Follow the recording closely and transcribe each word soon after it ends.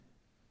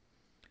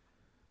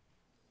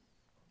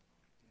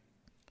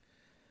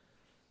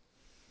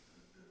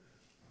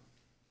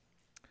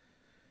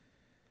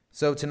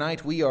So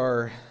tonight we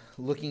are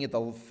looking at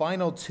the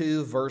final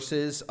two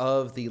verses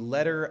of the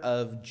letter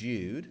of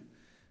Jude,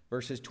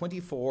 verses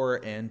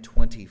 24 and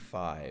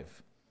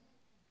 25.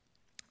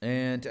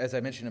 And as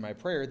I mentioned in my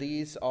prayer,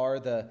 these are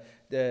the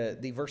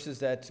verses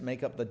that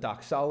make up the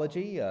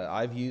doxology.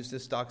 I've used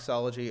this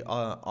doxology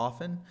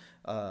often.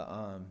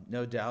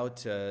 No doubt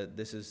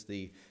this is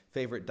the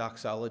favorite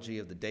doxology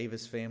of the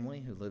Davis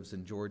family, who lives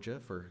in Georgia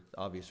for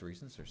obvious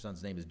reasons. Their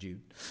son's name is Jude.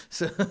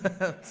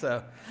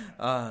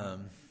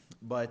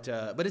 But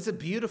it's a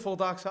beautiful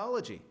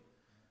doxology.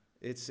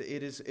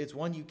 It's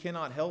one you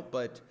cannot help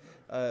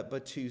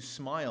but to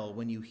smile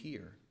when you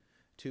hear,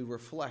 to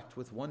reflect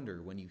with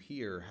wonder when you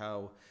hear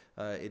how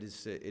it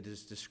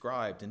is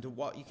described, and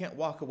you can't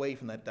walk away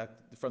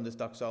from this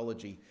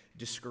doxology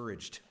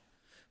discouraged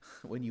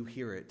when you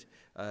hear it,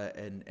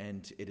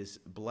 and it is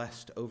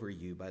blessed over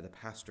you by the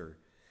pastor.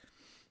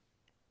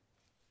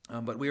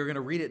 But we are going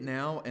to read it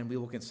now, and we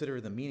will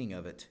consider the meaning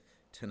of it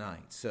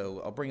tonight.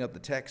 So I'll bring up the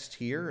text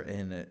here,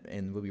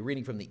 and we'll be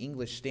reading from the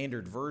English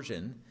Standard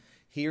Version.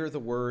 Hear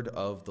the word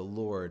of the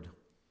Lord.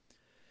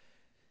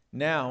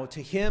 Now,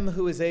 to him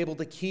who is able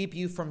to keep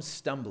you from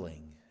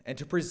stumbling and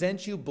to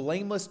present you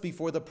blameless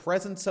before the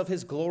presence of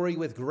his glory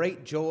with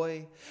great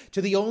joy, to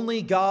the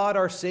only God,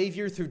 our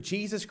Savior, through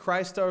Jesus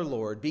Christ our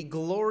Lord, be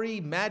glory,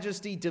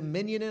 majesty,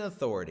 dominion, and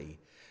authority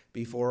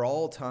before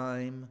all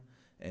time,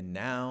 and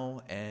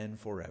now and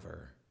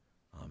forever.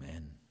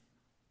 Amen.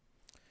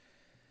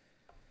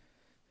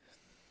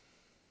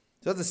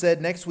 So as I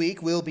said, next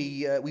week we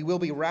will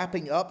be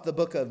wrapping up the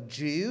book of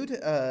Jude,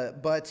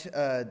 but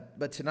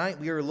tonight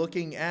we are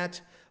looking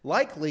at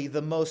likely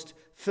the most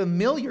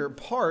familiar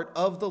part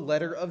of the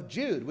letter of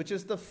Jude, which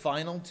is the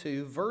final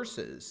two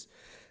verses.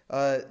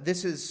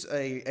 This is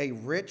a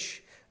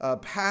rich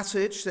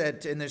passage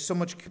and there's so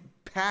much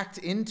packed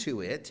into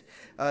it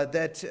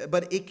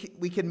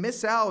we can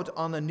miss out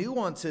on the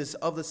nuances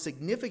of the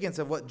significance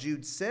of what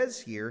Jude says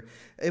here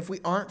if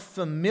we aren't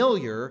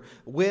familiar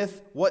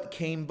with what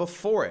came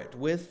before it,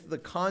 with the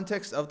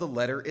context of the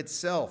letter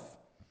itself.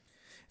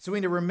 So we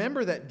need to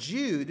remember that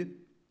Jude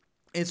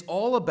is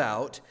all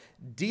about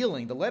the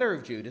letter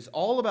of Jude is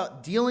all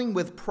about dealing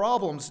with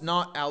problems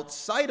not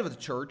outside of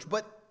the church,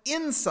 but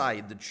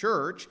inside the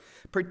church,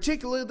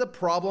 particularly the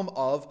problem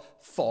of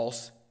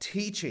false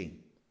teaching.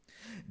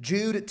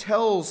 Jude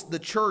tells the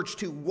church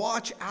to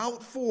watch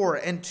out for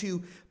and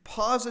to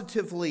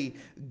positively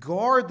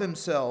guard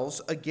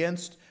themselves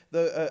against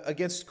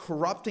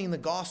corrupting the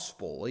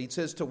gospel. He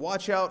says to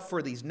watch out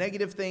for these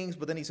negative things,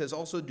 but then he says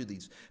also do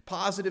these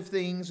positive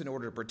things in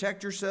order to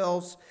protect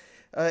yourselves.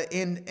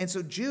 And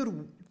so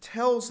Jude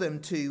tells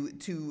them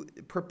to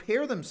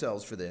prepare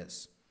themselves for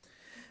this.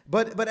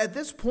 But at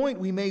this point,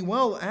 we may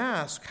well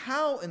ask,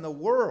 how in the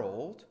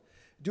world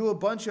do a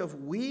bunch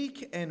of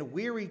weak and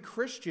weary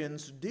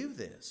Christians do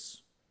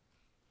this?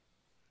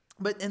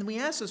 And we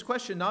ask this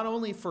question not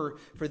only for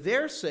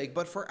their sake,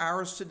 but for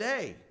ours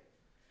today.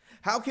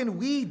 How can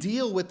we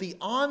deal with the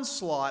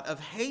onslaught of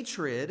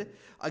hatred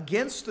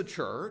against the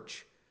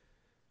church,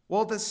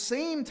 while at the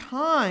same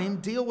time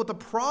deal with the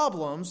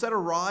problems that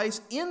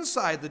arise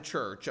inside the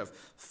church of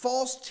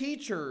false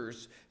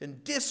teachers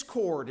and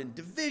discord and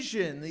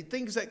division, the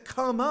things that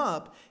come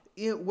up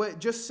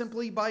just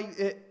simply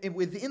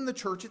within the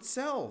church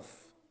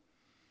itself?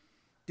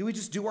 Do we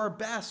just do our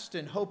best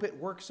and hope it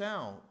works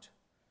out?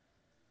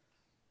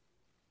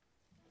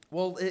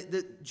 Well,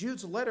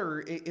 Jude's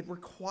letter, it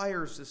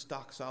requires this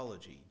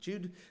doxology.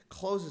 Jude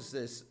closes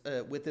this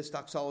with this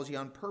doxology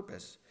on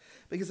purpose,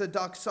 because the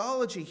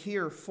doxology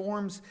here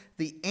forms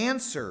the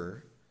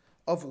answer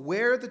of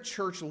where the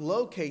church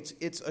locates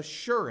its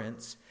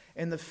assurance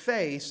in the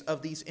face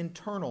of these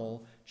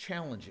internal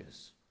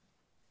challenges.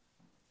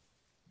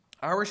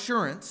 Our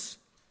assurance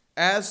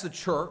as the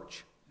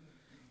church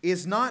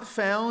is not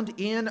found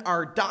in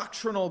our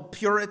doctrinal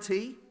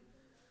purity.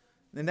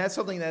 And that's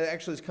something that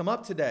actually has come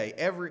up today.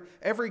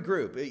 Every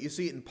group, you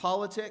see it in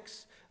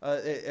politics,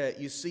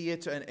 you see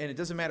it, and it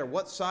doesn't matter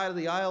what side of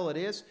the aisle it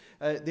is,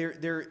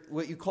 they're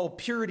what you call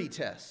purity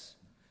tests.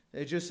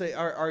 They just say,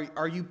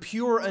 are you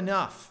pure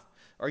enough?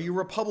 Are you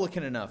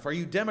Republican enough? Are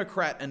you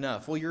Democrat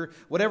enough? Well, you're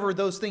whatever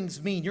those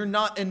things mean. You're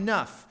not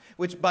enough,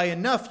 which by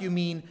enough you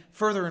mean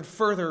further and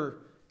further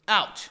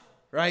out,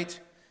 right?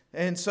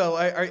 And so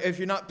if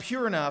you're not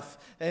pure enough,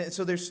 and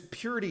so there's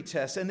purity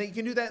tests, and you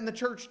can do that in the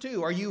church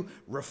too. Are you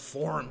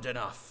Reformed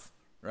enough,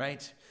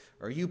 right?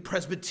 Are you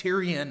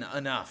Presbyterian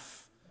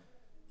enough,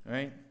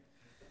 right?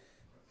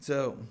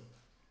 So,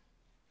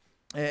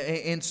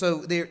 and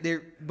so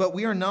but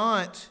we are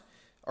not,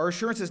 our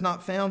assurance is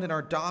not found in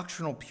our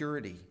doctrinal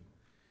purity.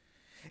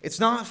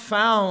 It's not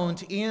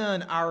found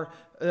in our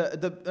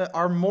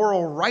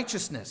moral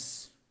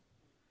righteousness.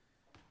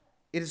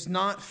 It is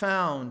not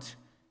found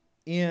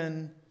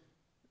in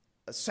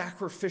a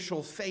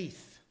sacrificial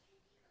faith.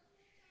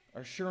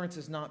 Our assurance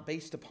is not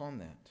based upon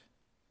that.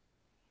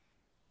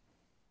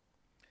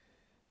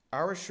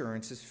 Our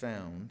assurance is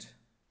found,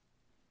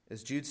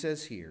 as Jude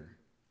says here,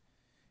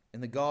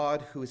 in the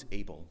God who is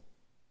able,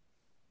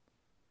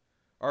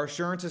 Our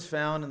assurance is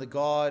found in the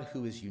God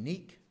who is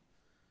unique,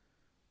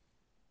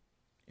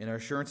 and our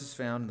assurance is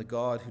found in the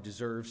God who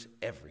deserves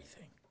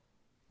everything.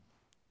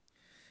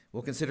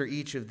 We'll consider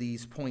each of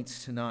these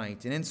points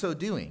tonight, and in so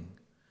doing,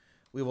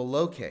 we will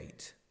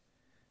locate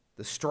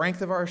the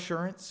strength of our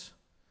assurance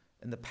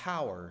and the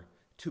power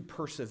to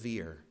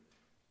persevere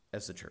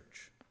as the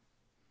church.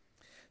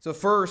 So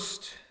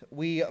first,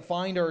 we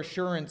find our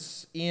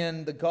assurance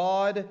in the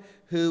God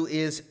who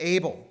is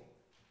able.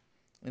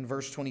 In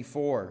verse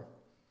 24,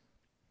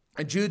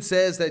 and Jude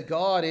says that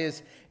God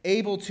is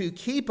able to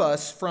keep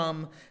us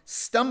from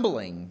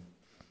stumbling.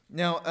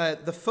 Now,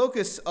 the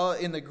focus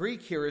in the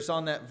Greek here is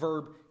on that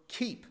verb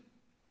keep.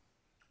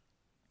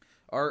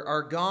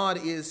 Our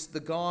God is the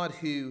God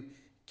who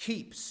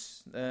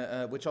keeps,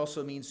 which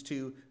also means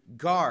to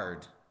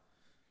guard.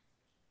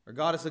 Our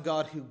God is the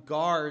God who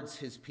guards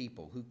his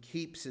people, who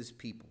keeps his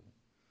people.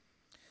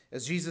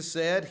 As Jesus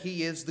said,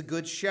 he is the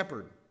good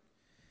shepherd.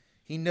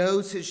 He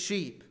knows his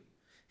sheep.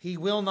 He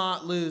will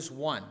not lose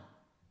one.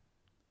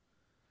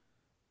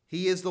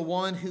 He is the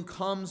one who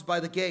comes by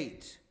the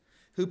gate,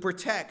 who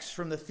protects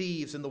from the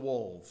thieves and the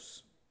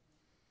wolves.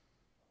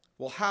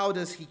 Well, how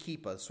does he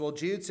keep us? Well,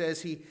 Jude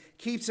says he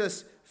keeps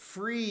us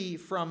free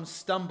from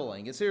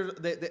stumbling. It's here,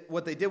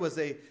 what they did was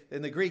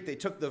in the Greek, they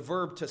took the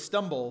verb to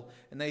stumble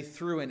and they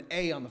threw an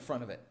A on the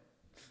front of it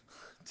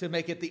to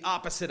make it the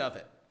opposite of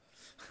it.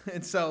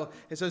 And so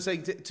it's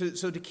saying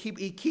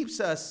he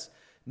keeps us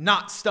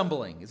not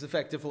stumbling is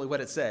effectively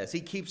what it says.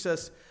 He keeps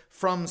us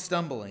from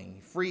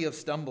stumbling, free of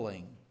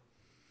stumbling.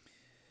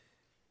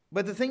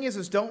 But the thing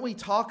is don't we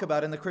talk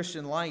about in the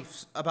Christian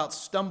life about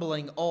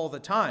stumbling all the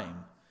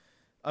time?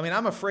 I mean,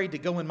 I'm afraid to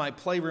go in my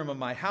playroom of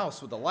my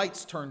house with the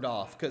lights turned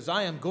off because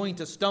I am going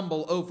to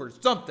stumble over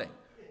something.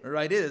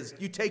 Right?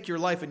 You take your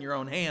life in your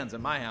own hands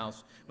in my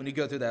house when you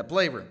go through that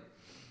playroom.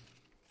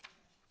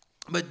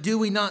 But do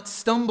we not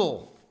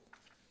stumble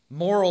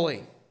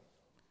morally?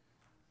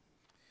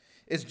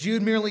 Is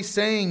Jude merely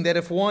saying that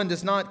if one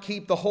does not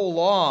keep the whole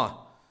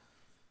law,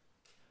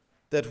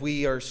 that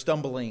we are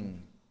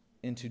stumbling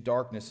into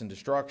darkness and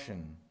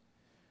destruction?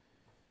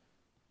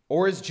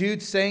 Or is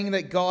Jude saying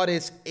that God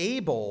is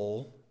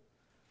able,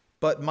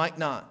 but might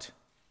not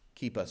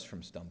keep us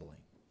from stumbling?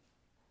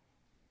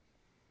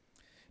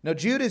 Now,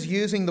 Jude is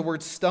using the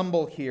word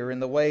stumble here in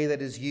the way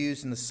that is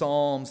used in the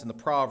Psalms and the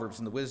Proverbs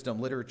and the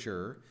wisdom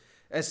literature,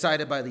 as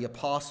cited by the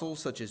apostles,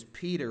 such as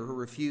Peter, who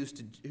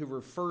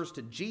refers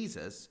to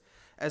Jesus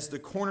as the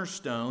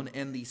cornerstone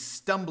and the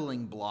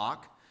stumbling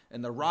block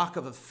and the rock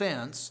of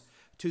offense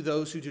to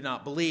those who do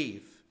not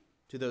believe,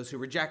 to those who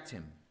reject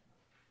him.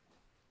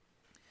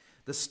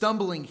 The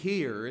stumbling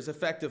here is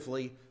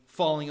effectively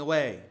falling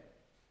away,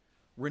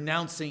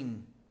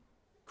 renouncing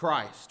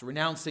Christ,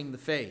 renouncing the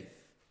faith.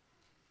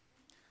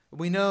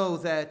 We know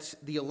that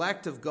the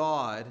elect of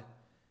God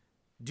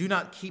do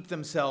not keep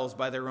themselves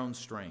by their own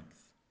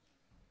strength.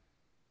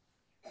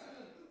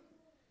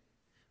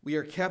 We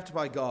are kept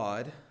by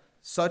God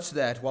such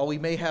that while we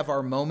may have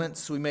our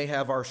moments, we may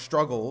have our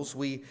struggles,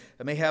 we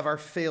may have our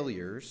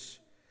failures,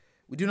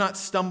 we do not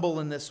stumble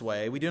in this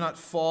way. We do not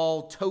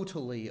fall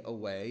totally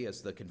away,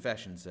 as the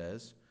confession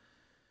says.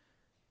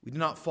 We do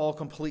not fall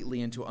completely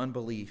into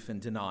unbelief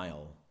and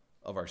denial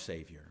of our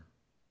Savior.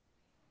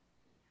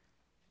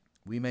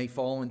 We may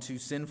fall into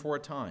sin for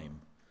a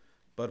time,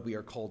 but we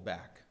are called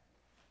back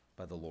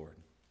by the Lord.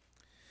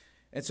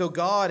 And so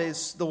God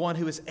is the one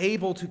who is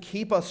able to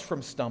keep us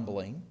from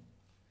stumbling.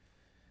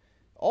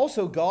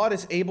 Also, God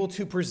is able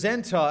to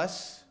present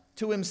us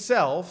to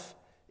himself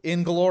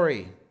in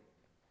glory.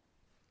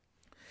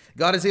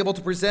 God is able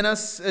to present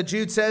us,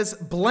 Jude says,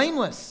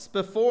 blameless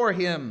before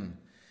him,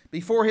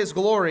 before his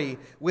glory,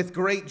 with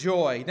great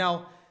joy.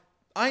 Now,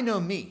 I know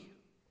me.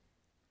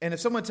 And if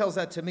someone tells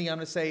that to me, I'm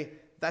going to say,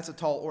 that's a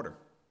tall order.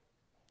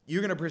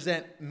 You're going to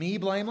present me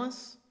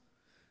blameless?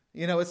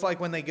 You know, it's like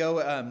when they go,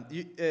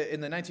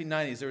 in the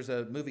 1990s, there was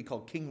a movie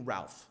called King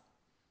Ralph.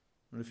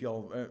 I don't know if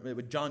y'all,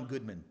 with John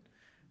Goodman.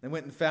 They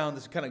went and found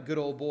this kind of good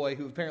old boy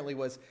who apparently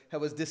was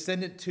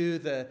descendant to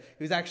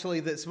he was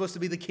actually supposed to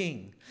be the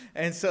king.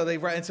 And so they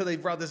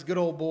brought this good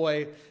old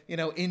boy,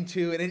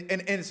 into it.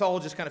 And it's all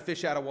just kind of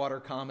fish out of water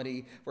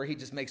comedy where he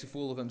just makes a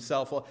fool of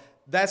himself. Well,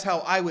 that's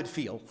how I would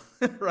feel,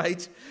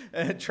 right?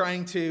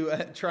 Trying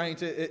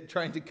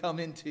to come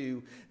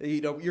into,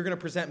 you're going to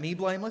present me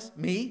blameless?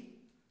 Me?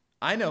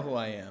 I know who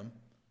I am.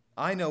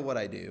 I know what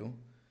I do.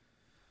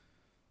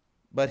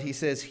 But he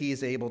says he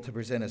is able to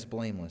present us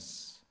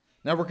blameless.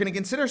 Now, we're going to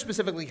consider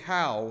specifically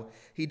how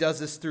he does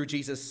this through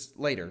Jesus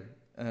later,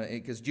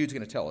 because Jude's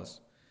going to tell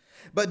us.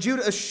 But Jude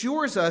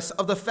assures us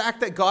of the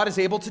fact that God is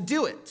able to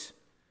do it.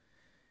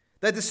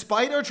 That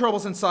despite our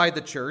troubles inside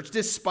the church,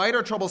 despite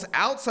our troubles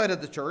outside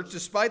of the church,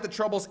 despite the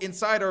troubles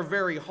inside our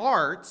very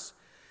hearts,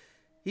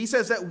 he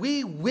says that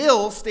we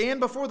will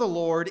stand before the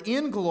Lord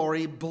in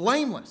glory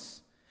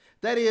blameless.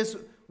 That is,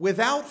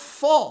 without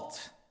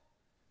fault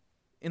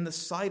in the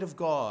sight of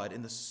God,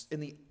 in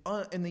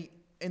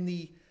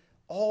the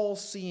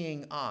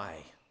all-seeing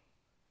eye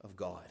of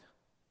God.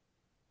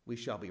 We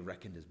shall be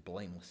reckoned as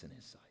blameless in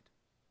his sight.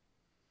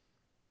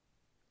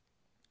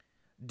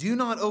 Do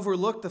not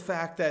overlook the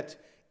fact that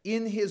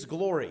in his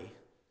glory,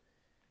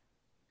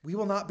 we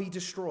will not be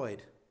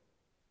destroyed.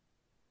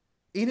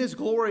 In his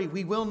glory,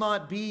 we will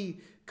not be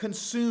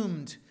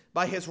consumed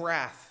by his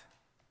wrath.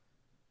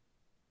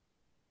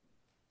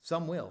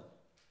 Some will.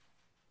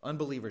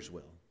 Unbelievers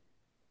will.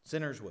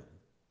 Sinners will.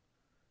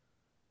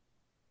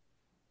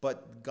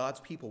 But God's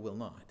people will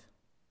not.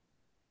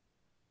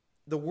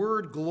 The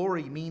word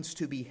glory means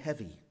to be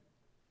heavy.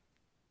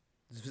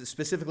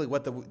 Specifically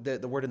what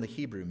the word in the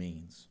Hebrew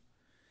means.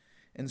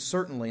 And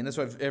certainly, and this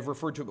I've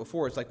referred to it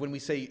before, it's like when we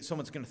say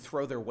someone's going to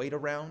throw their weight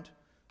around,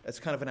 that's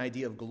kind of an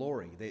idea of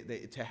glory,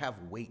 to have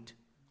weight.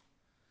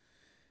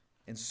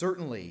 And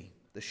certainly,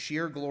 the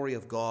sheer glory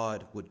of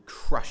God would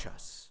crush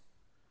us.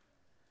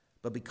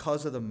 But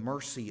because of the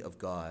mercy of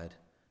God,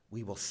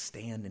 we will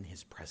stand in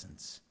his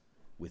presence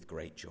with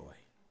great joy.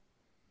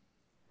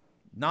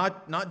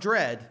 Not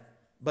dread,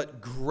 but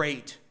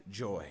great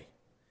joy.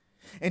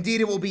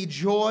 Indeed, it will be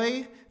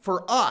joy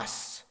for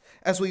us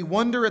as we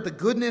wonder at the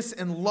goodness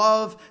and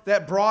love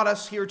that brought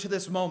us here to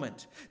this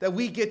moment, that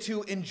we get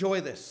to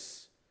enjoy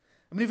this.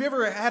 I mean, have you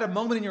ever had a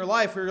moment in your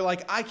life where you're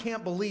like, I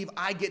can't believe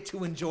I get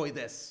to enjoy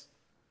this?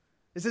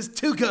 This is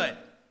too good.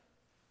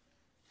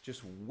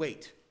 Just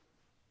wait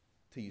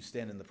till you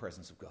stand in the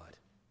presence of God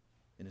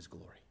in his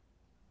glory.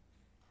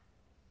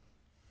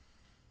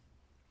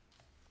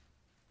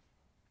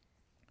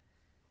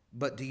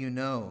 But do you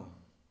know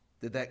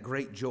that that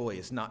great joy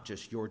is not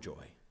just your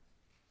joy?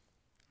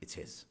 It's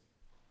his.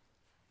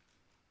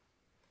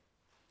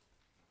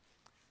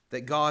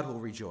 That God will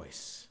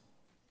rejoice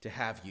to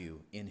have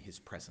you in his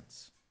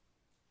presence.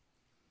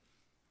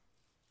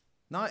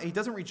 He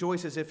doesn't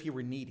rejoice as if he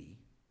were needy,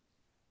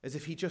 as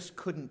if he just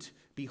couldn't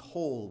be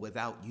whole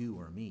without you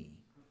or me.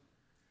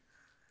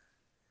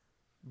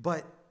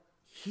 But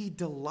he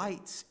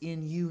delights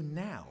in you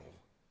now,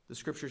 the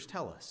scriptures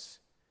tell us.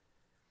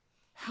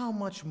 How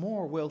much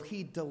more will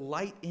he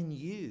delight in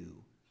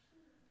you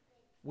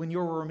when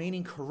your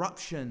remaining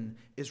corruption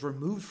is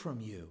removed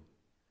from you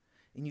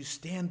and you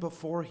stand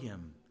before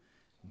him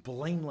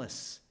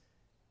blameless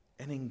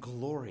and in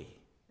glory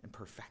and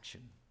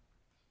perfection?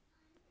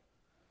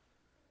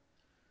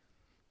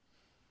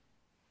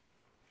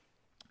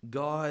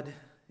 God,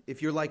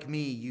 if you're like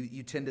me,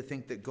 you tend to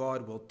think that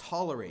God will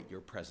tolerate your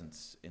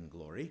presence in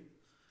glory.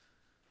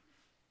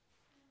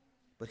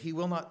 But he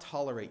will not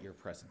tolerate your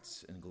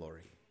presence in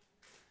glory.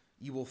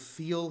 You will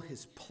feel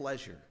his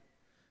pleasure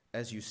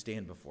as you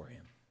stand before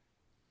him.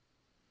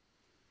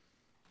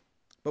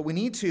 But we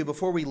need to,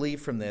 before we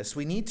leave from this,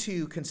 we need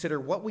to consider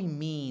what we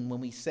mean when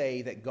we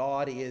say that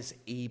God is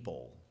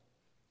able.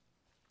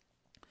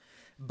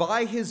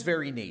 By his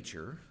very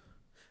nature,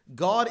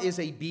 God is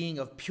a being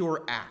of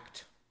pure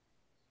act.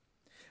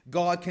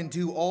 God can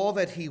do all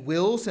that he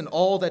wills, and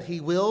all that he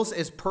wills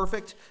is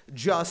perfect,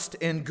 just,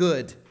 and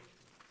good.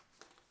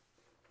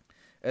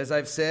 As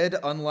I've said,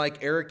 unlike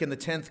Eric in the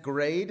 10th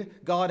grade,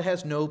 God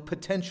has no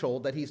potential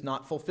that he's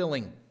not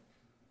fulfilling,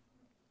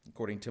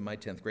 according to my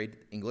 10th grade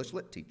English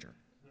lit teacher.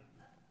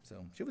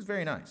 So she was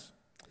very nice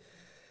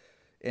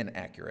and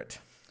accurate.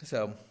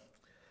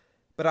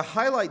 But I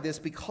highlight this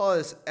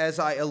because, as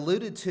I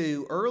alluded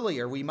to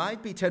earlier, we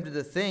might be tempted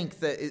to think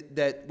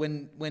that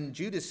when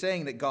Jude is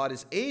saying that God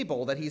is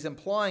able, that he's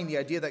implying the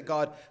idea that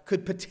God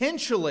could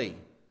potentially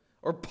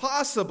or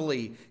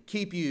possibly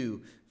keep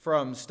you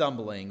from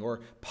stumbling, or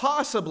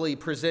possibly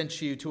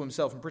present you to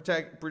himself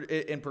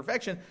in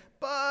perfection,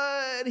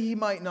 but he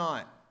might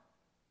not.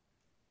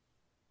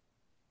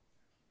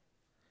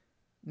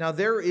 Now,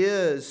 there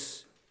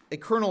is a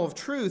kernel of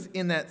truth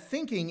in that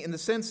thinking, in the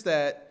sense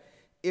that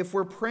if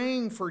we're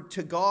praying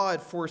to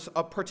God for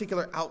a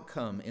particular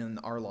outcome in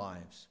our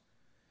lives,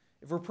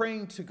 if we're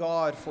praying to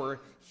God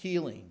for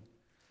healing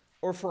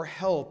or for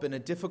help in a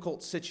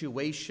difficult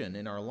situation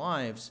in our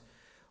lives,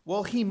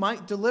 well, he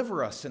might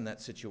deliver us in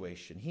that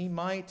situation. He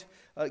might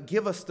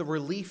give us the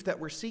relief that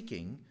we're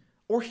seeking,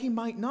 or he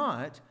might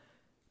not,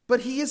 but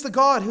he is the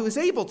God who is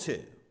able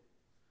to.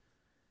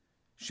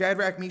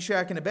 Shadrach,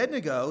 Meshach, and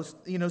Abednego,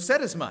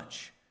 said as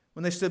much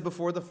when they stood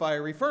before the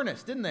fiery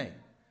furnace, didn't they?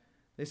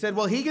 They said,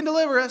 well, he can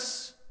deliver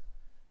us,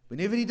 but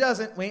even if he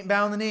doesn't, we ain't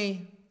bowing the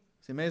knee,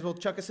 so he may as well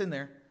chuck us in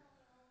there,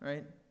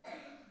 right?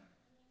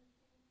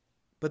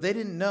 But they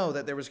didn't know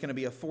that there was going to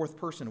be a fourth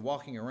person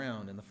walking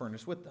around in the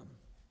furnace with them,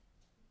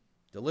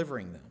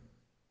 delivering them.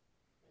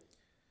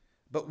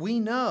 But we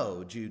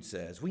know, Jude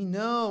says, we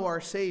know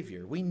our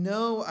Savior, we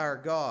know our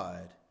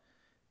God.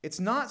 It's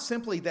not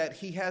simply that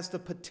he has the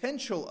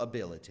potential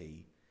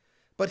ability,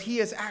 but he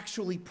has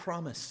actually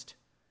promised.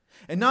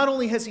 And not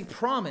only has he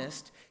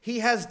promised, he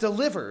has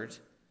delivered,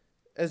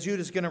 as Jude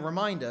is going to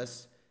remind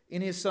us,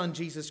 in his Son,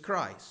 Jesus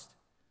Christ.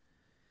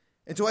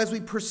 And so as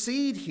we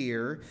proceed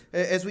here,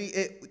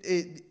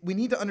 we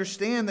need to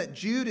understand that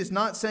Jude is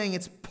not saying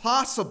it's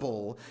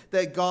possible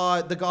that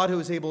God, the God who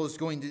is able,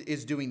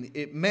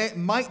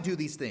 might do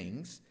these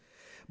things,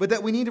 but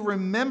that we need to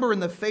remember, in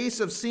the face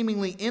of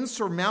seemingly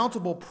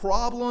insurmountable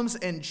problems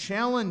and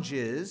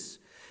challenges,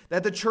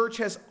 that the church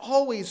has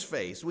always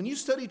faced. When you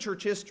study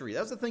church history,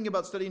 that's the thing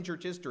about studying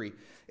church history,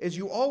 is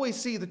you always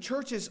see the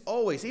church is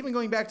always, even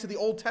going back to the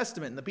Old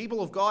Testament and the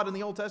people of God in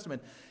the Old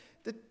Testament,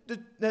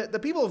 the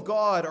people of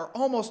God are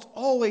almost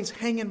always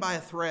hanging by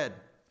a thread.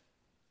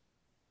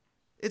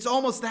 It's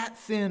almost that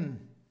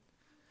thin.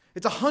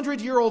 It's a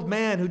 100-year-old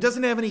man who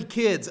doesn't have any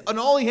kids, and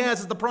all he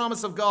has is the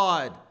promise of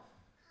God.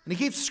 And he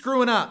keeps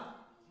screwing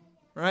up,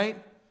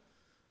 right?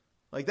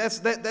 Like it's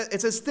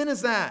as thin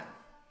as that.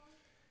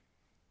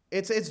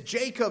 It's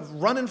Jacob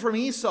running from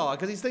Esau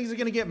because he thinks he's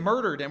going to get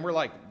murdered. And we're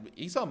like,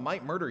 Esau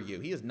might murder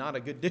you. He is not a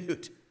good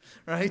dude,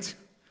 right?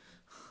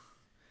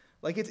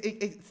 Like it's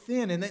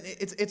thin. And then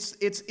it's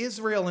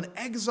Israel in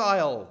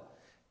exile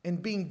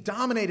and being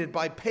dominated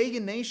by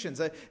pagan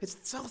nations. It's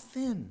so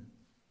thin.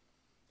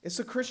 It's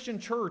the Christian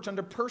church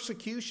under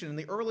persecution in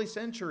the early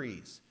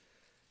centuries.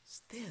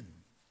 It's thin.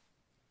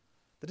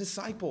 The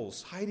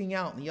disciples hiding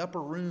out in the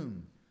upper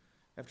room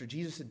after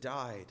Jesus had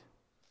died,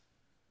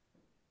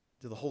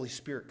 till the Holy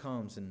Spirit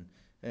comes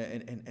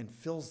and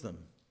fills them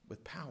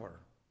with power.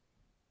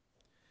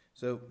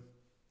 So,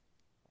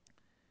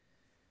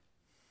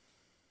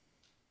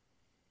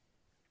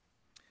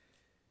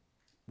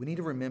 we need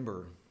to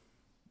remember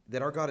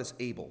that our God is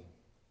able.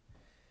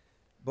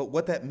 But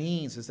what that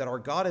means is that our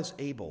God is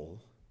able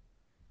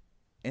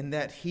and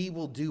that He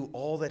will do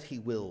all that He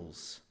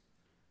wills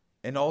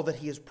and all that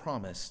He has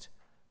promised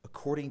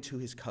according to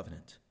His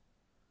covenant.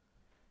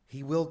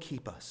 He will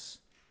keep us.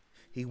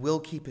 He will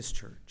keep His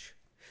church.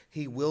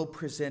 He will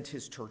present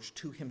His church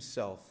to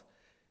Himself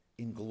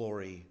in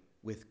glory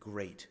with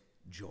great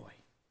joy.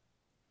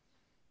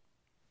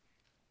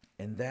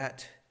 And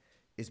that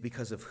is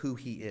because of who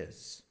He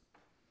is.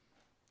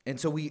 And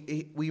so we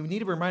need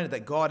to be reminded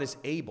that God is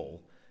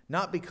able,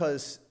 not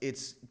because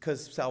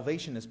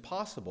salvation is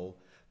possible,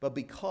 but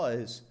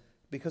because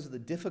of the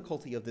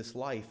difficulty of this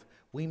life,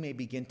 we may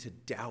begin to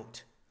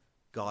doubt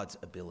God's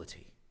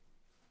ability.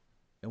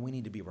 And we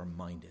need to be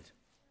reminded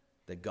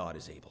that God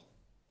is able.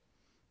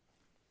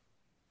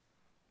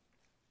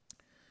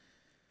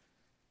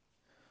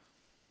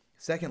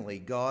 Secondly,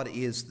 God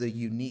is the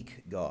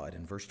unique God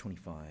in verse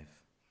 25.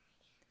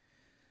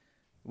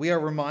 We are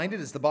reminded,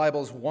 as the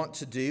Bibles want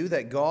to do,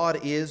 that God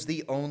is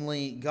the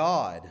only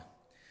God.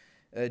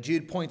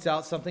 Jude points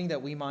out something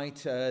that we might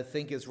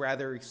think is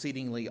rather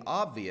exceedingly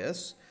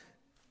obvious,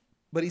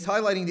 but he's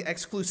highlighting the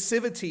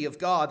exclusivity of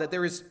God, that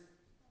there is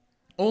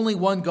only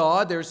one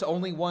God, there's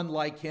only one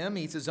like Him.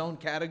 He's His own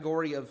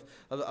category of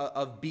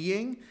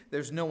being.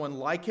 There's no one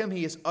like Him.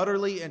 He is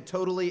utterly and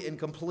totally and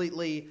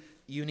completely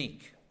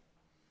unique.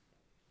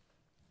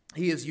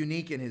 He is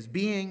unique in His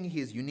being. He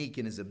is unique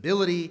in His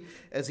ability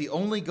as the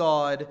only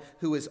God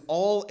who is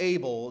all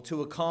able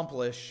to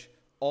accomplish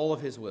all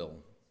of His will.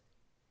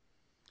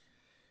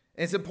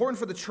 And it's important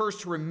for the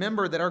church to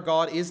remember that our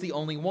God is the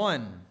only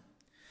one.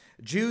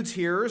 Jude's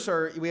hearers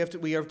we have to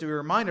be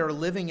reminded, are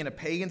living in a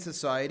pagan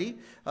society,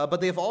 but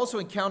they have also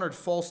encountered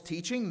false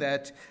teaching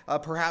that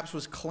perhaps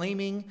was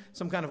claiming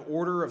some kind of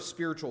order of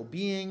spiritual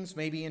beings,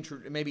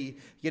 maybe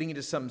getting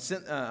into some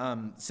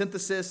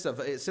synthesis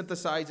of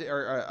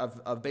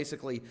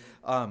basically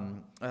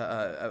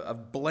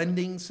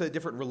blending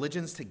different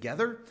religions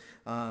together,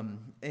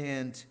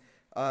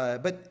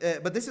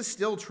 But this is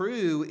still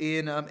true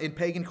in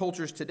pagan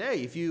cultures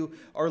today. If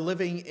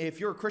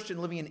you're a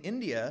Christian living in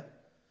India,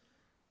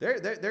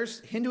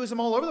 there's Hinduism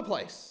all over the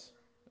place.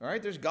 All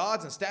right, there's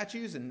gods and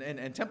statues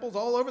and temples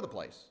all over the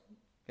place.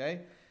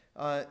 Okay,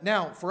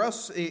 now for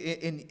us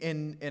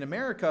in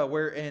America,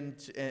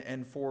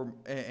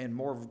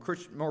 more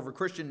of a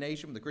Christian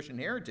nation with a Christian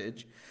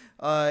heritage,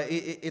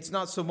 it's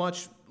not so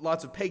much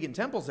lots of pagan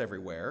temples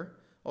everywhere.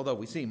 Although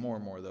we see more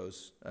and more of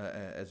those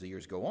as the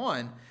years go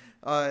on,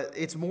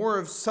 it's more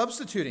of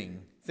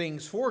substituting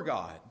things for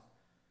God.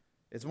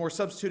 It's more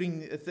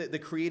substituting the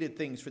created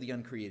things for the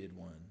uncreated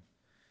one.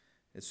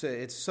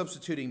 It's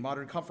substituting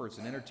modern comforts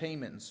and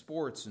entertainment and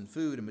sports and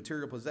food and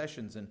material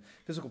possessions and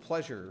physical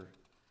pleasure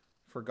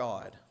for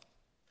God.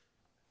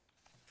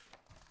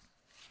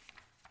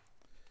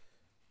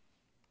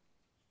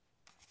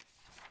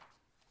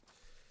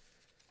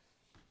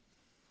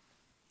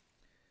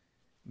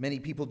 Many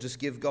people just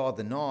give God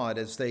the nod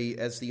as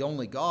the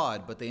only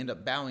God, but they end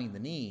up bowing the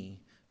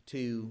knee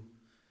to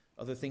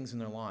other things in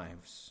their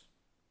lives.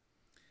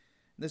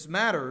 This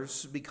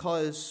matters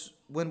because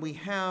when we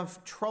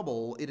have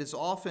trouble, it is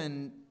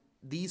often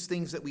these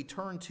things that we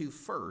turn to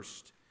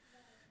first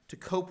to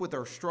cope with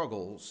our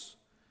struggles,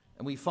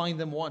 and we find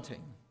them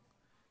wanting.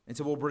 And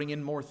so we'll bring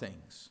in more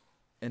things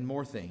and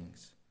more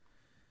things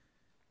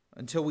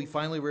until we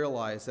finally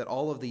realize that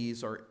all of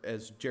these are,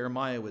 as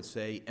Jeremiah would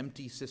say,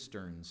 empty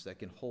cisterns that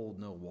can hold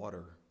no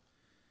water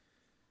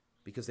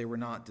because they were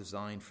not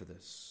designed for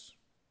this.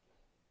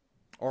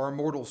 Our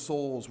immortal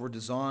souls were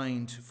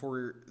designed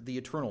for the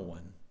eternal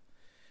one,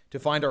 to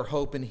find our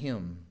hope in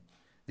Him,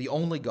 the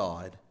only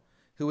God,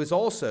 who is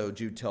also,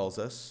 Jude tells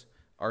us,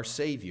 our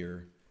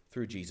Savior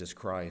through Jesus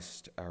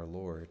Christ our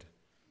Lord.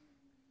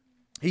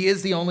 He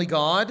is the only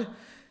God,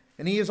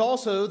 and He is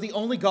also the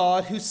only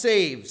God who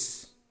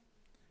saves.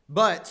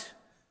 But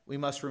we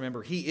must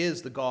remember, he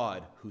is the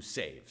God who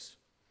saves.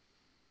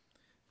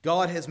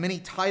 God has many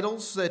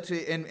titles,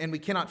 and we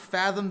cannot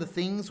fathom the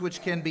things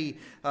which can be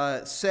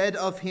said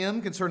of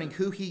him concerning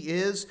who he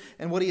is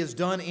and what he has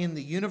done in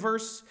the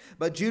universe.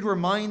 But Jude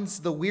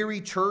reminds the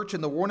weary church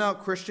and the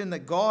worn-out Christian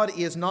that God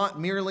is not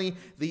merely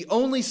the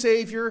only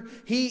Savior,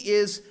 he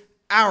is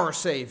our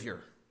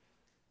Savior.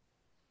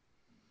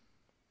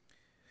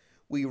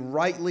 We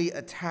rightly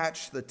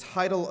attach the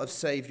title of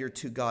Savior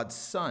to God's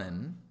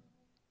Son,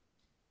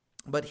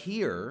 but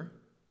here,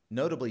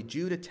 notably,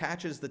 Jude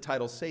attaches the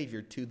title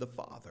Savior to the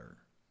Father.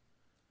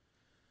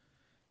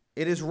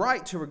 It is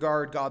right to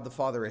regard God the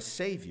Father as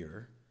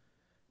Savior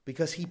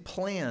because he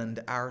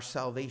planned our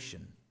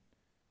salvation.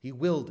 He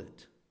willed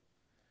it.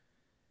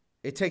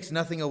 It takes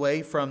nothing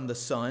away from the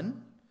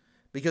Son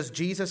because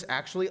Jesus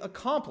actually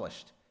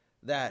accomplished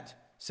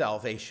that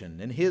salvation,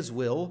 and his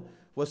will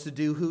was to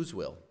do whose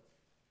will?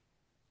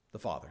 The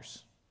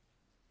Father's.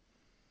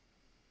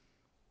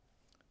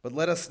 But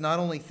let us not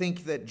only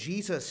think that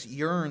Jesus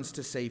yearns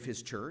to save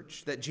his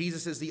church, that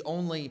Jesus is the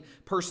only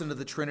person of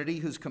the Trinity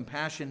whose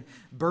compassion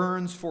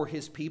burns for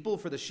his people,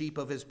 for the sheep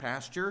of his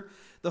pasture.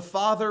 The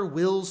Father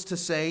wills to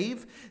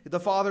save. The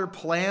Father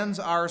plans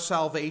our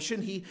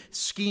salvation. He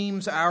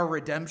schemes our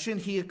redemption.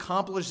 He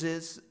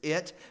accomplishes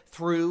it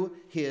through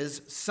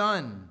his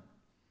Son.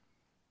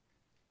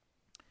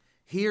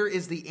 Here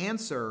is the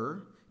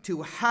answer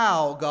to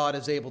how God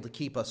is able to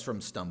keep us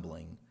from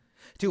stumbling,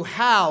 to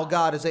how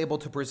God is able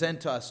to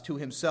present us to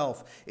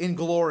himself in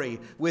glory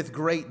with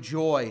great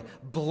joy,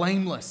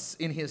 blameless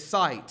in his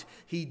sight.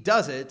 He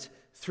does it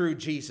through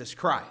Jesus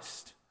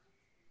Christ.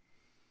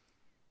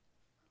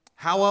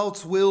 How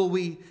else will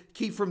we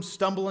keep from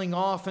stumbling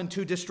off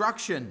into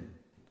destruction?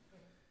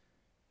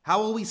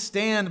 How will we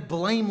stand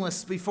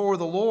blameless before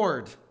the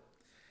Lord?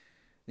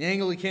 The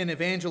Anglican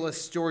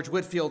evangelist George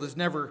Whitefield is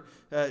never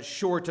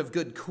short of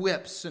good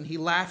quips, and he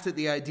laughed at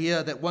the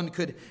idea that one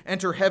could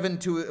enter heaven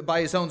by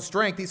his own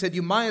strength. He said,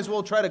 "You might as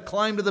well try to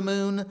climb to the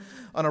moon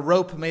on a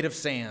rope made of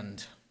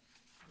sand."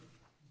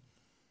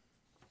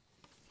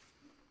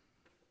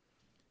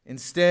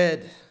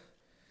 Instead,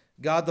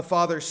 God the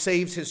Father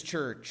saves his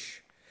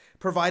church,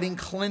 providing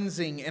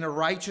cleansing and a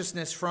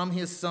righteousness from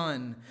his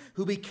Son,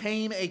 who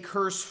became a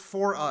curse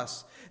for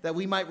us, that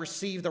we might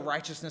receive the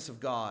righteousness of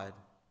God.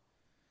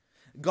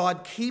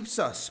 God keeps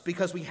us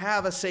because we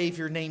have a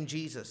Savior named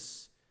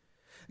Jesus.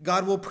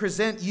 God will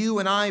present you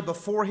and I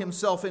before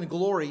himself in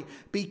glory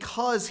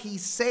because he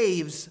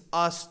saves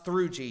us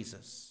through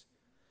Jesus.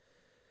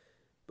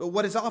 But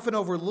what is often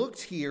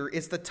overlooked here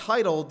is the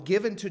title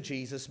given to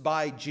Jesus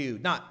by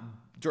Jude.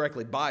 Not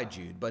directly by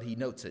Jude, but he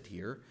notes it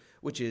here,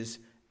 which is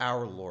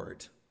our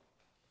Lord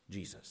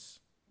Jesus.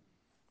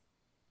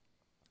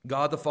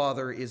 God the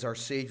Father is our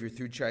Savior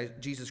through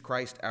Jesus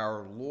Christ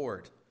our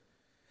Lord.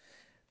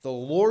 The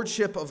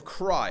lordship of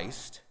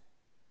Christ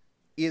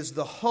is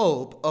the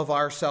hope of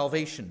our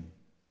salvation.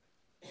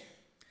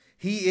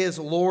 He is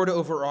Lord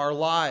over our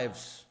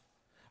lives,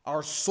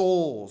 our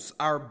souls,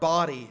 our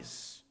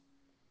bodies.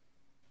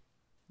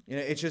 You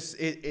know,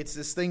 it's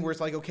this thing where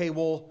it's like, okay,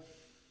 well,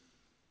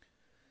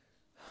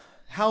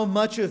 how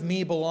much of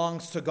me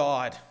belongs to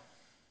God?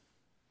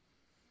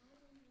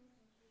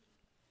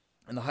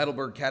 And the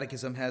Heidelberg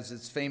Catechism has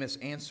its famous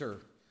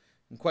answer.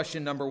 In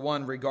question number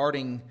 1,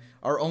 regarding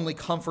our only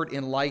comfort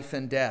in life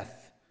and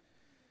death,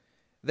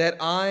 that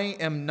I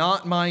am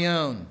not my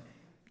own.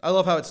 I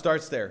love how it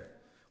starts there.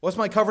 What's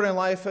my comfort in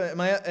life?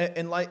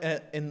 In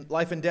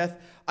life and death?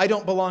 I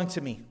don't belong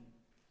to me.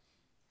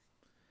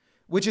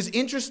 Which is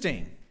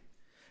interesting,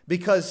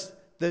 because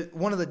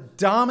one of the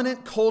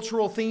dominant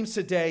cultural themes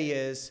today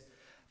is,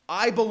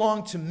 I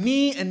belong to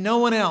me and no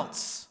one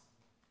else.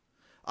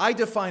 I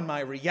define my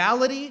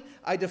reality,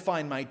 I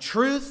define my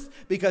truth,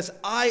 because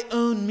I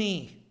own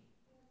me.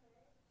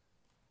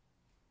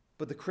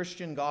 But the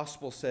Christian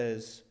gospel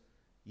says,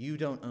 you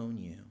don't own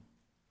you,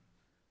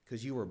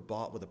 because you were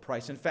bought with a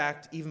price. In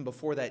fact, even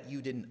before that,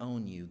 you didn't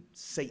own you.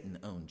 Satan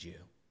owned you.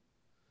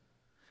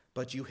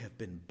 But you have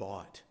been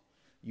bought.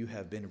 You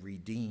have been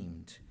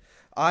redeemed.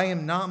 I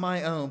am not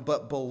my own,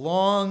 but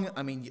belong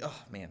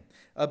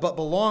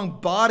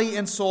body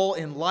and soul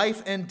in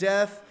life and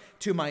death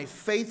to my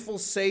faithful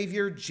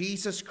Savior,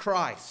 Jesus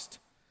Christ.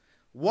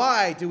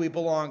 Why do we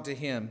belong to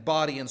him,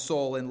 body and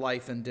soul in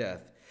life and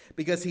death?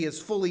 Because he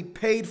has fully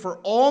paid for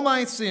all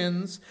my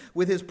sins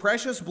with his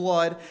precious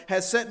blood,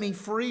 has set me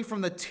free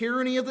from the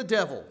tyranny of the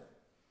devil.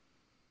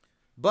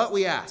 But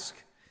we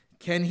ask,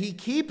 can he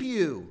keep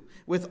you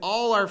with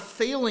all our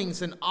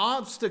failings and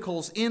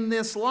obstacles in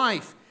this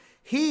life?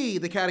 He,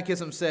 the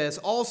Catechism says,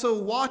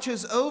 also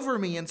watches over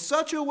me in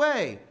such a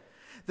way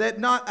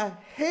that not a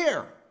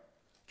hair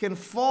can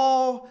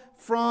fall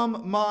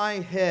from my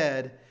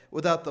head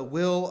without the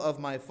will of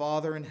my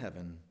Father in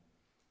heaven.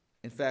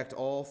 In fact,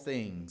 all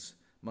things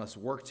must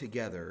work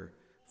together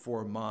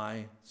for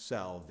my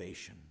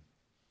salvation.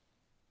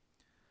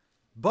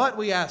 But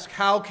we ask,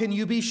 how can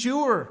you be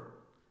sure?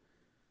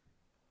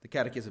 The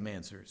Catechism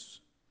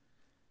answers,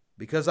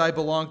 because I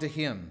belong to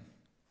him,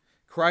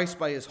 Christ,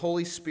 by his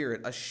Holy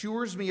Spirit,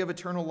 assures me of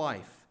eternal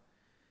life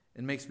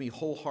and makes me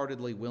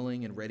wholeheartedly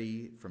willing and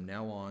ready from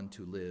now on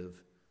to live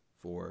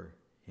for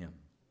him.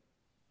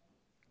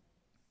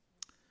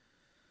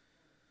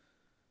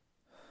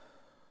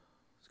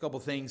 A couple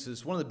of things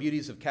is one of the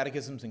beauties of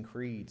catechisms and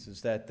creeds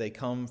is that they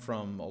come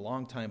from a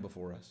long time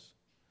before us.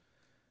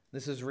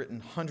 This is written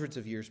hundreds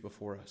of years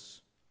before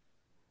us.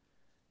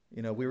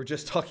 We were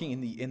just talking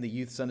in the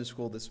youth Sunday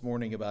school this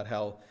morning about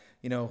how,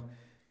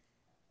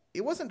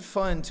 it wasn't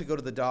fun to go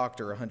to the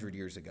doctor 100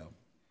 years ago.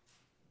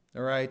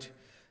 All right?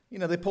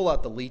 They pull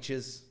out the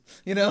leeches,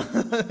 and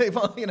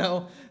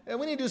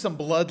we need to do some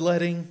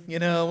bloodletting,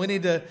 we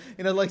need to,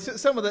 like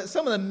some of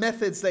the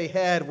methods they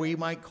had where you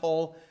might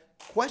call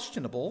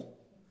questionable,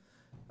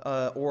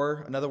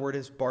 or another word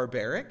is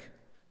barbaric.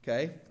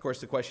 Okay, of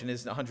course the question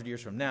is 100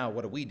 years from now,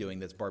 what are we doing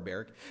that's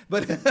barbaric?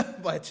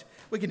 But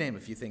we can name a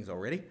few things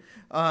already.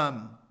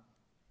 But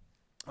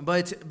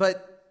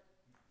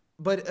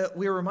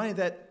we are reminded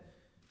that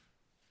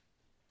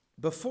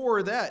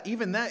before that,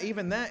 even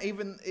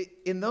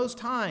in those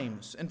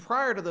times and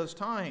prior to those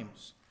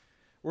times,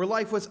 where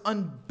life was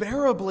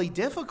unbearably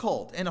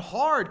difficult and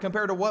hard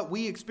compared to what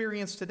we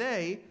experience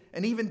today,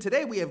 and even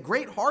today we have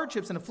great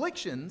hardships and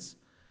afflictions,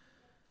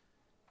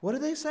 what do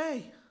they say?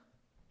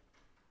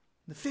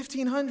 In the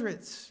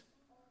 1500s,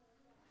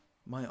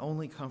 my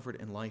only comfort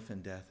in life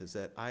and death is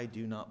that I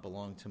do not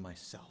belong to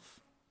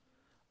myself.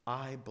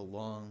 I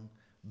belong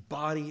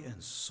body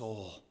and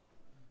soul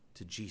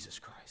to Jesus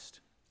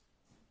Christ.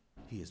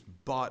 He has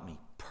bought me,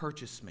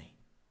 purchased me.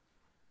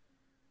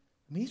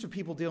 I mean, these are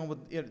people dealing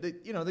with,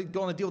 they're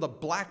going to deal with a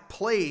black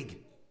plague.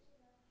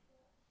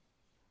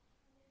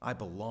 I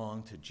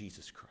belong to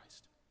Jesus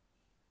Christ.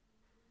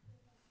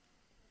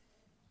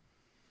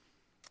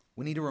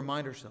 We need to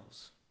remind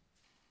ourselves.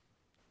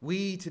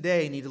 We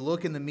today need to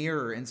look in the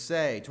mirror and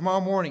say,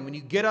 tomorrow morning, when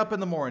you get up in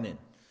the morning,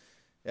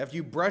 after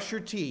you brush your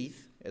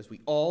teeth, as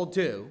we all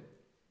do,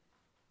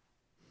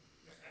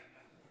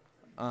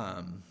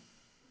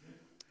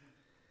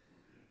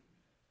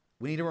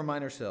 we need to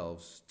remind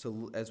ourselves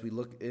as we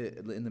look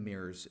in the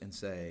mirrors and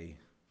say,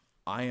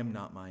 I am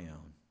not my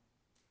own.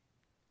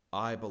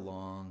 I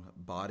belong,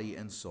 body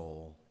and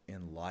soul,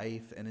 in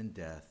life and in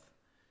death,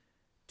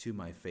 to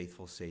my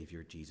faithful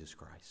Savior, Jesus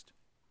Christ.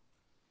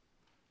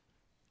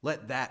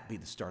 Let that be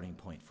the starting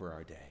point for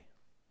our day.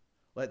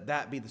 Let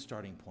that be the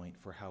starting point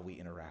for how we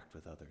interact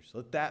with others.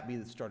 Let that be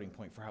the starting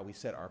point for how we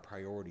set our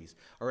priorities,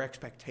 our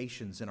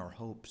expectations, and our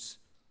hopes.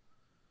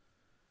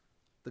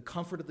 The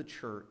comfort of the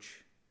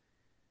church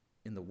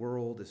in the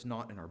world is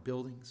not in our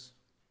buildings.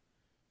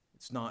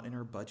 It's not in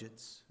our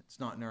budgets.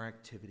 It's not in our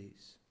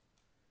activities.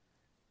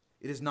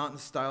 It is not in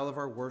the style of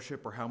our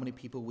worship or how many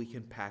people we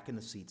can pack in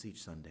the seats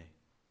each Sunday.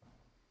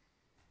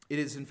 It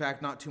is, in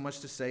fact, not too much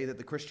to say that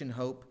the Christian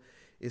hope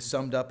is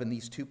summed up in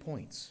these 2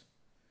 points.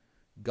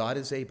 God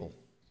is able,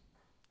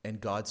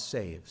 and God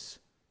saves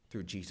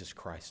through Jesus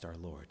Christ our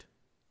Lord.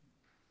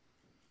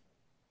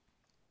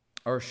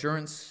 Our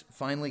assurance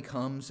finally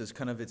comes as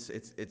kind of it's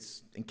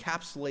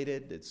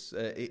encapsulated, it's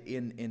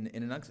in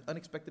an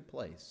unexpected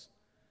place,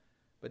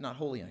 but not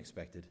wholly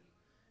unexpected,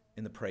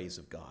 in the praise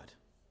of God.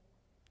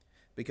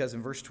 Because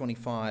in verse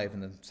 25, in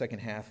the second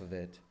half of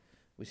it,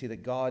 we see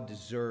that God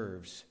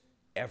deserves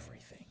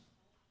everything.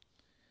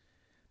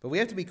 But we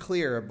have to be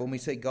clear when we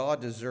say God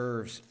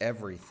deserves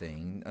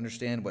everything,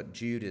 understand what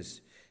Jude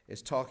is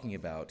talking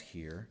about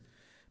here.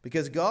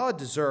 Because God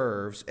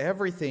deserves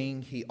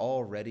everything he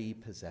already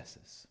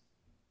possesses.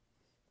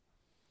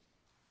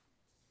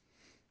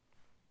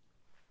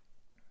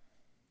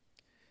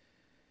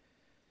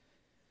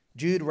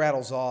 Jude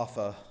rattles off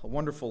a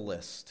wonderful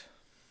list.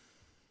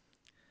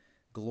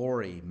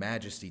 Glory,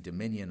 majesty,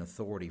 dominion,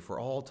 authority for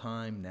all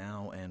time,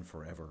 now and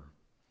forever.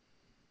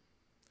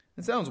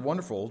 It sounds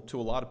wonderful to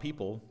a lot of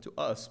people, to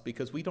us,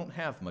 because we don't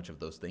have much of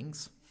those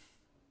things.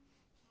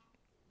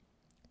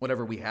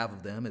 Whatever we have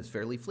of them is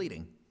fairly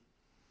fleeting.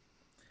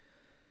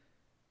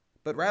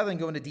 But rather than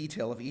go into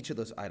detail of each of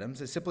those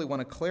items, I simply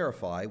want to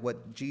clarify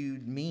what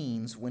Jude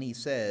means when he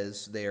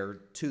says there,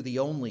 to the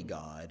only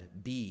God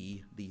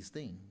be these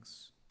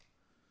things.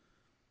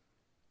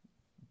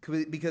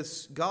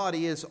 Because God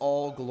is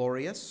all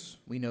glorious,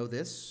 we know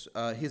this.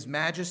 His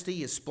majesty,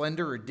 his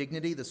splendor or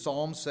dignity, the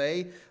Psalms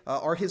say,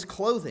 are his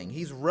clothing.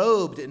 He's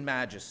robed in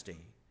majesty.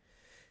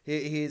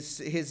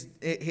 His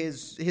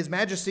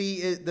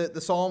majesty, the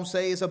Psalms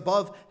say, is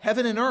above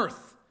heaven and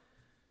earth,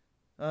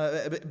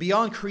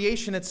 beyond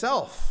creation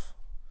itself.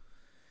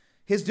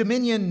 His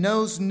dominion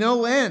knows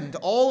no end.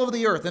 All of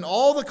the earth and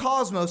all the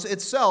cosmos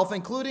itself,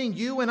 including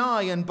you and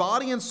I, in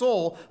body and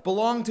soul,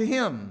 belong to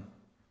him.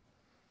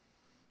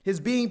 His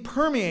being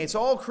permeates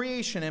all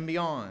creation and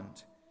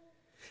beyond.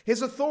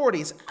 His authority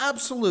is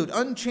absolute,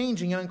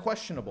 unchanging, and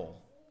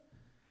unquestionable.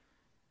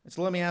 And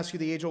so let me ask you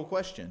the age-old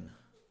question.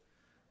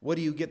 What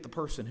do you get the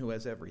person who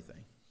has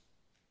everything?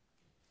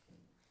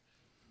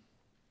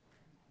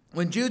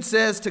 When Jude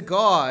says to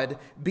God,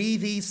 be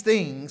these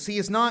things, he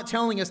is not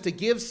telling us to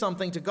give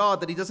something to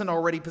God that he doesn't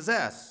already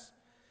possess.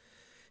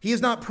 He is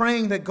not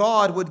praying that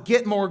God would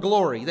get more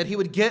glory, that he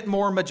would get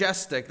more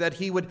majestic, that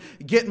he would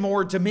get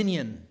more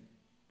dominion.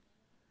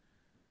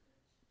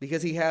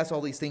 Because he has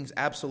all these things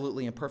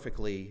absolutely and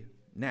perfectly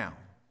now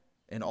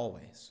and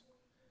always.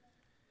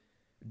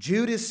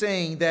 Jude is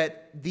saying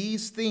that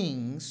these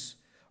things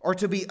are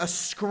to be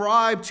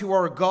ascribed to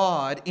our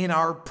God in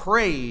our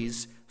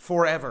praise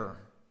forever.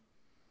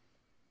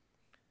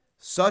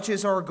 Such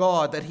is our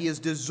God that he is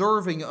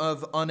deserving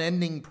of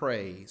unending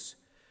praise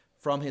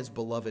from his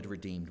beloved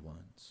redeemed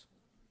ones.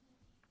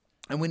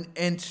 And we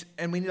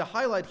need to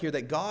highlight here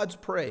that God's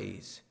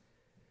praise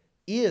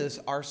is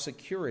our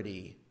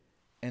security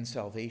and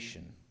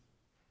salvation.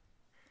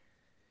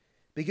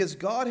 Because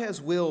God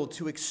has willed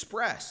to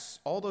express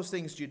all those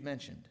things Jude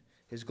mentioned,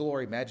 his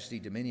glory, majesty,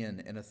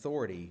 dominion, and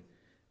authority,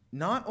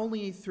 not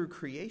only through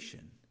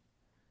creation,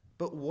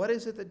 but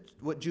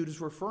what Jude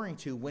is referring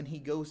to when he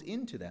goes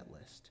into that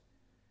list?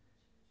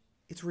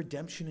 It's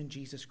redemption in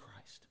Jesus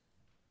Christ.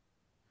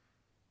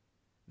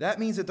 That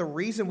means that the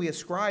reason we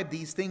ascribe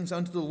these things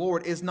unto the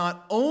Lord is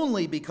not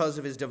only because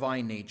of his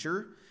divine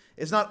nature,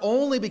 is not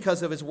only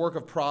because of his work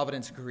of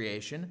providence and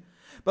creation,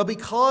 but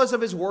because of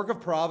his work of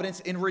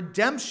providence in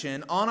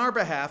redemption on our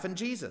behalf in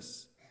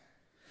Jesus.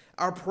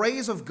 Our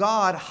praise of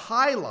God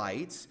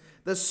highlights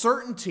the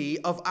certainty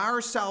of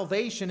our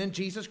salvation in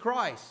Jesus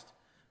Christ.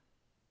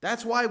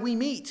 That's why we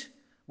meet.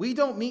 We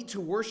don't meet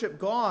to worship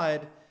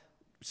God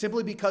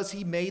simply because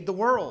he made the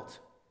world.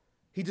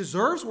 He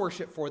deserves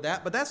worship for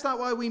that, but that's not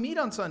why we meet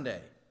on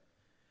Sunday.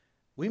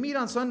 We meet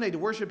on Sunday to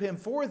worship him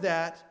for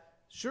that,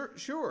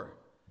 sure,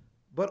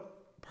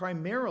 but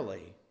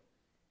primarily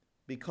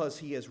because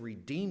he has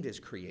redeemed his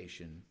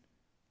creation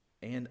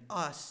and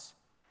us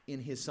in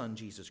his Son,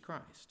 Jesus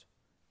Christ.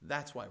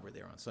 That's why we're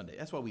there on Sunday.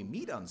 That's why we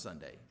meet on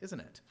Sunday, isn't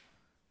it?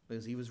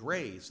 Because he was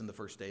raised on the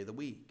first day of the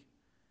week.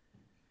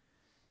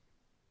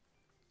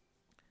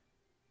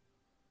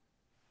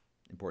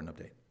 Important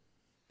update.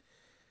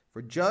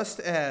 For just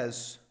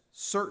as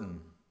certain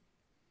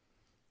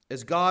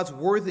as God's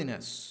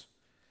worthiness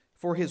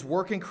for his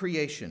work in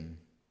creation,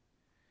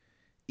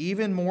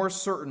 even more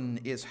certain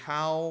is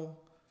how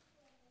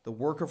the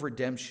work of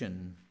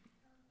redemption,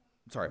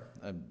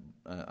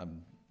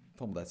 I'm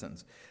fumbled that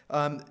sentence.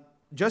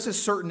 Just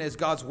as certain as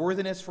God's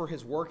worthiness for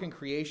his work in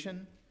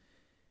creation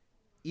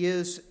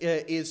is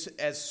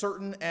as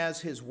certain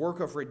as his work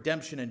of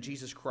redemption in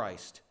Jesus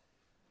Christ,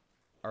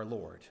 our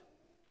Lord.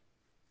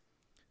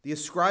 The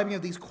ascribing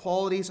of these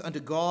qualities unto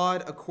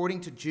God,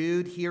 according to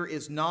Jude, here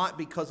is not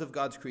because of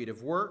God's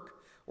creative work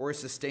or his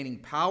sustaining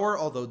power,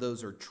 although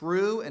those are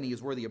true and he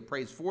is worthy of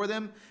praise for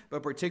them,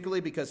 but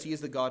particularly because he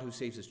is the God who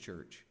saves his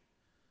church.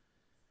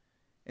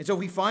 And so if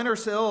we find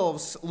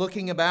ourselves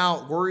looking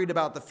about, worried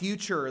about the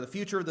future of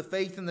the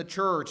faith in the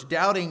church,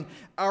 doubting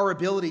our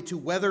ability to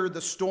weather the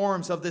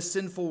storms of this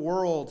sinful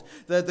world,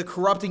 the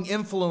corrupting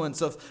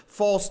influence of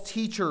false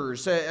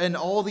teachers, and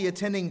all the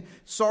attending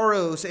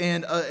sorrows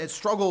and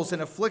struggles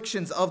and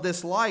afflictions of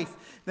this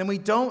life, then we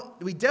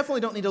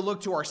definitely don't need to look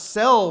to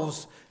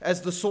ourselves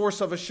as the source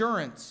of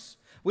assurance.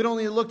 We don't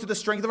need to look to the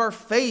strength of our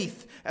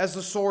faith as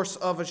the source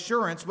of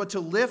assurance, but to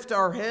lift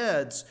our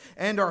heads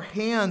and our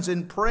hands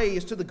in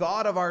praise to the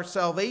God of our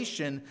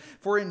salvation,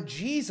 for in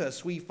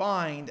Jesus we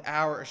find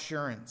our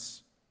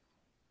assurance.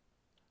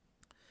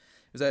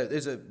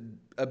 There's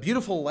a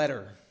beautiful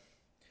letter.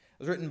 It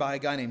was written by a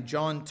guy named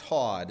John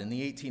Todd in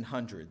the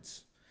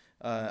 1800s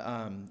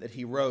that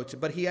he wrote,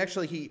 but he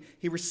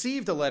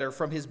received a letter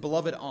from his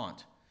beloved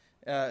aunt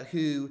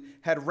who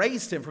had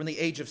raised him from the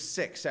age of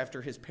 6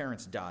 after his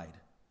parents died.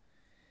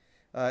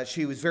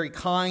 She was very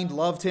kind,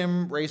 loved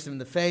him, raised him in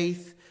the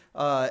faith,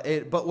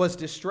 but was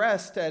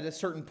distressed at a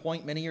certain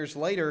point many years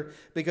later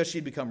because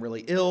she'd become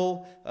really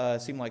ill,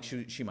 seemed like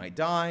she might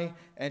die,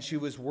 and she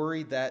was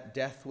worried that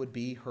death would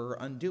be her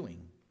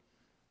undoing.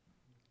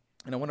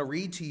 And I want to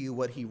read to you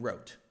what he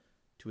wrote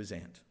to his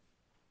aunt.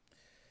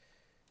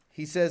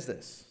 He says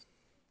this.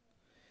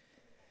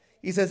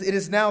 He says, "It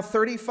is now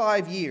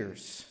 35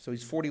 years," so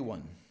he's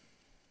 41.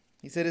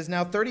 He said, "It is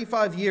now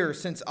 35 years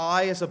since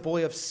I, as a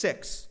boy of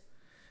 6,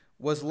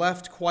 was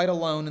left quite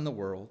alone in the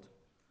world.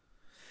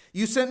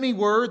 You sent me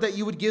word that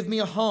you would give me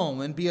a home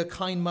and be a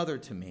kind mother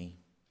to me.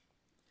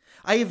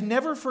 I have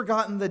never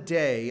forgotten the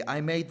day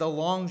I made the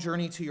long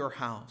journey to your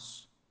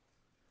house.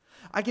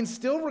 I can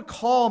still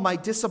recall my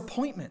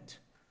disappointment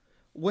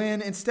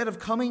when, instead of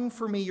coming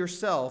for me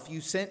yourself,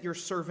 you sent your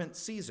servant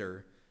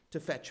Caesar to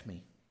fetch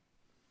me.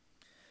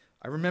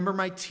 I remember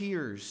my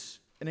tears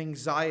and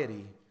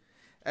anxiety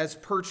as,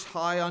 perched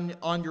high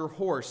on your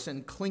horse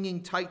and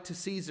clinging tight to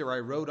Caesar, I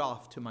rode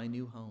off to my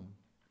new home.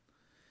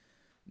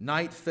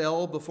 Night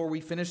fell before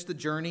we finished the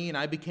journey, and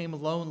I became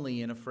lonely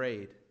and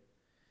afraid.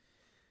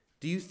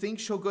 'Do you think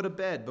she'll go to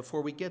bed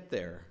before we get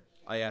there?'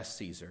 I asked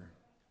Caesar.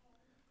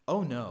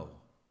 'Oh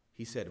no,'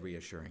 he said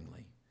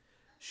reassuringly.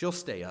 'She'll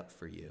stay up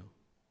for you.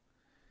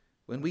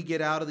 When we get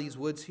out of these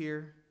woods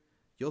here,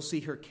 you'll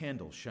see her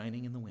candle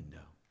shining in the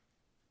window.'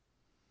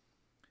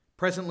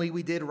 Presently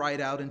we did ride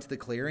out into the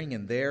clearing,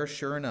 and there,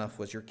 sure enough,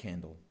 was your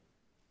candle.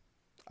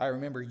 I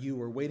remember you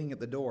were waiting at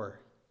the door.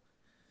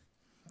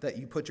 that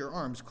you put your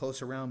arms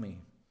close around me,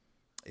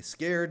 a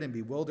scared and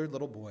bewildered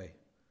little boy.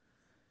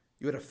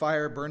 You had a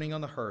fire burning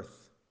on the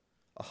hearth,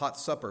 a hot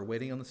supper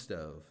waiting on the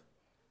stove.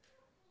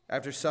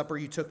 After supper,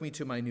 you took me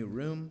to my new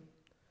room,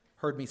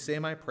 heard me say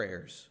my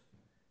prayers,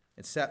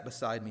 and sat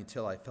beside me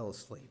till I fell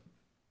asleep.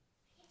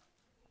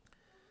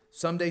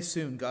 Someday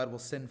soon, God will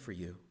send for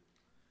you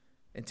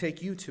and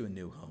take you to a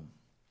new home.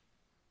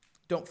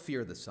 Don't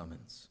fear the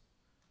summons,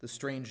 the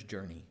strange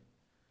journey,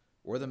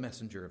 or the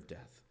messenger of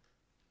death.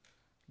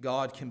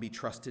 God can be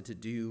trusted to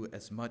do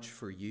as much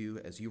for you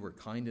as you were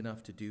kind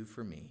enough to do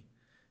for me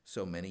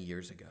so many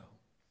years ago.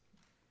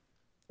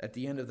 At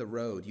the end of the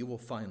road, you will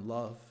find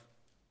love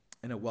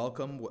and a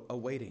welcome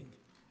awaiting,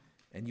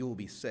 and you will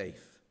be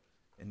safe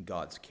in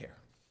God's care.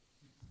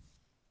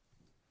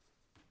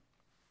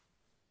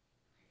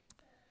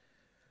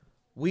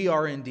 We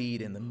are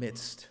indeed in the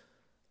midst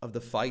of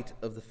the fight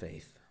of the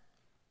faith.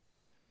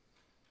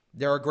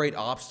 There are great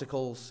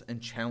obstacles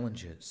and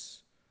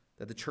challenges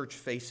that the church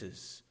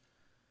faces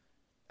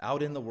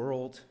out in the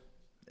world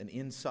and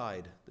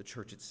inside the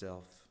church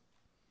itself.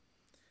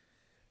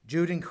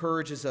 Jude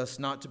encourages us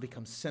not to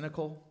become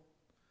cynical,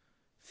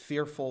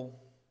 fearful,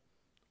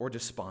 or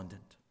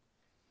despondent.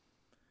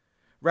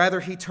 Rather,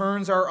 he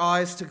turns our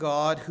eyes to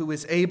God, who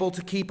is able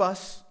to keep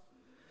us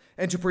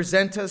and to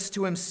present us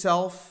to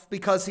himself,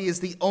 because he is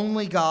the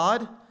only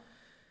God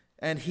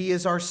and he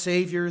is our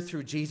Savior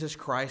through Jesus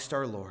Christ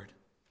our Lord.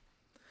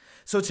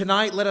 So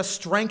tonight, let us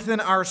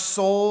strengthen our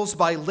souls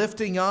by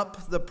lifting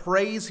up the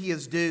praise he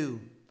is due.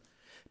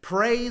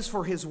 Praise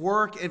for his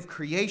work of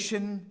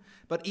creation,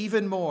 but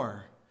even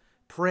more,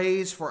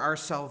 praise for our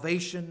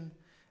salvation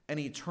and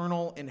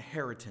eternal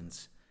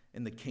inheritance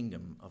in the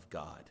kingdom of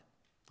God.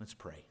 Let's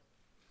pray.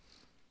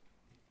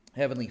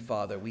 Heavenly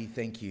Father, we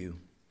thank you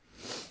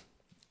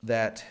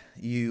that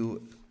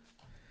you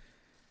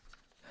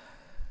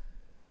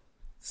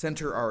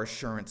center our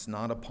assurance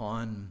not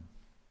upon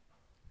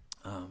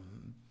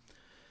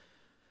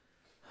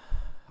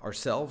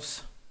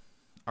ourselves,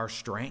 our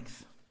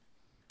strength,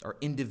 our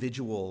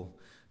individual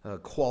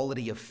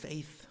quality of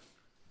faith.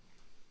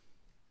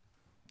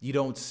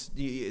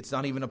 It's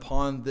not even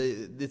upon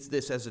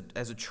this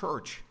as a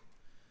church,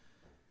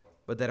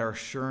 but that our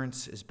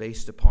assurance is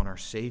based upon our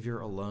Savior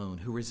alone,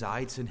 who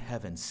resides in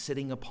heaven,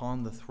 sitting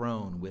upon the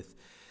throne, with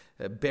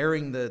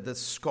bearing the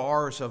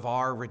scars of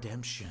our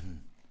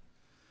redemption.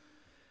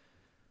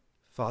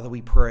 Father,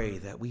 we pray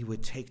that we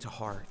would take to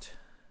heart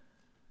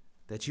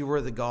that you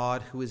are the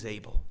God who is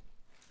able,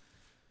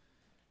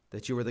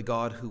 that you are the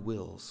God who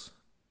wills,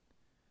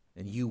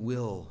 and you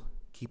will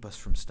keep us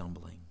from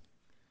stumbling.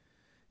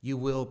 You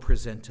will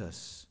present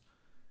us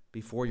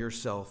before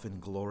yourself in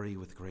glory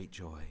with great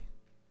joy.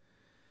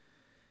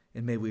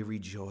 And may we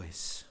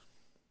rejoice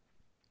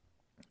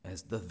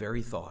as the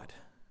very thought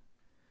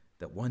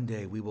that one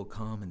day we will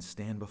come and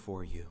stand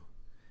before you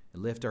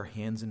and lift our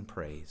hands in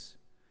praise.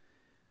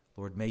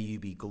 Lord, may you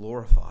be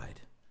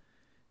glorified.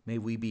 May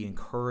we be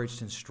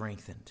encouraged and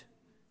strengthened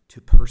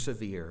to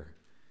persevere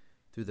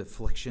through the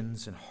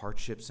afflictions and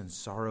hardships and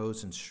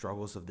sorrows and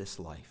struggles of this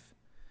life.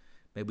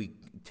 May we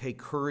take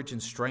courage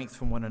and strength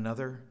from one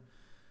another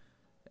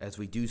as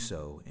we do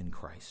so in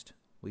Christ.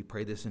 We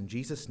pray this in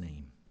Jesus'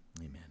 name.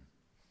 Amen.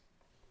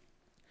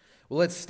 Well, let's